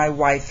in for my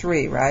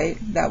y3, right?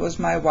 That was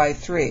my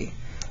y3.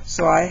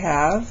 So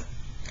I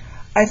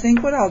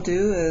think what I'll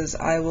do is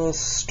I will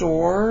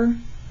store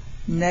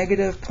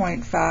negative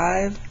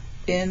 0.5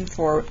 in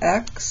for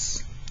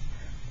x,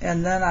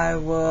 and then I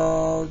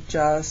will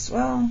just,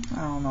 well,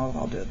 I don't know if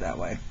I'll do it that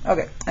way.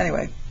 Okay,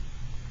 anyway,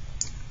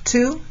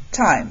 2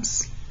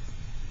 times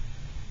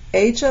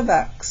h of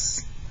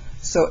x.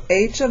 So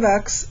h of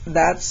x,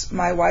 that's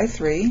my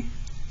y3,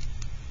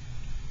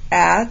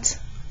 at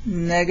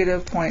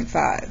negative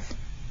 0.5.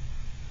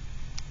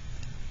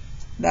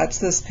 That's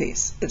this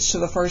piece. It's to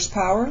the first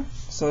power,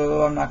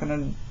 so I'm not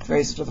going to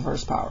raise it to the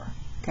first power.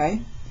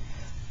 Okay?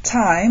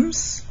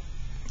 Times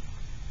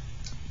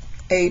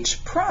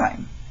h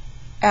prime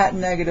at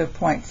negative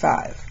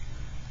 0.5.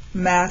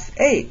 Math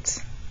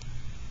 8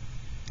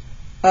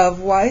 of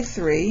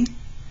y3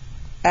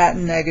 at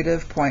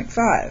negative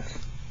 0.5.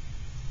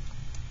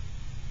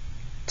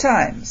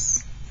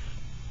 times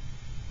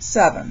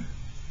 7.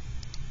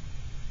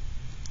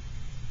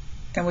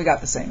 And we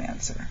got the same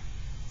answer.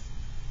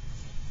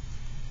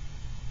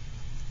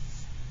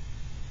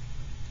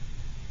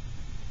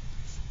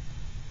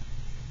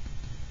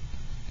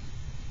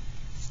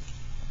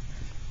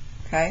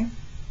 Okay?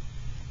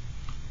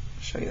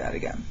 Show you that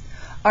again.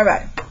 All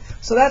right,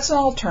 so that's an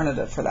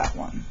alternative for that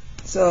one.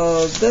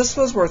 So this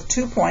was worth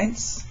 2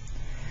 points,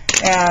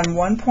 and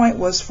 1 point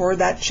was for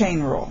that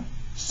chain rule.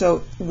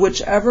 So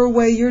whichever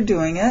way you're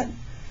doing it,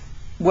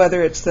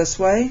 whether it's this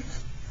way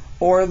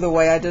or the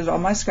way I did it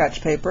on my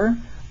scratch paper,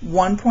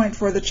 1 point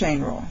for the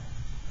chain rule.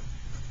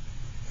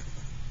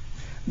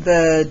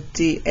 The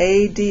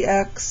dA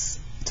dx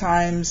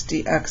times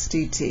dx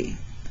dt.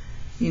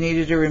 You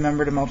needed to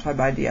remember to multiply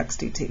by dx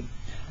dt.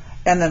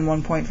 And then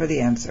 1 point for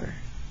the answer.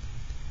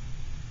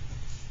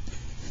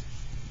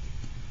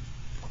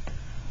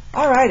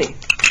 Alrighty.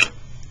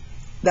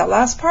 That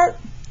last part,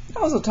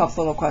 that was a tough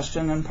little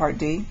question in part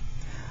D.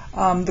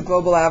 The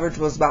global average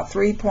was about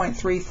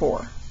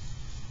 3.34.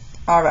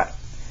 Alright.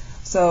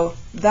 So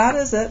that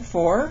is it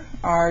for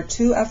our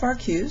 2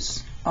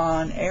 FRQs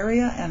on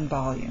area and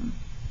volume.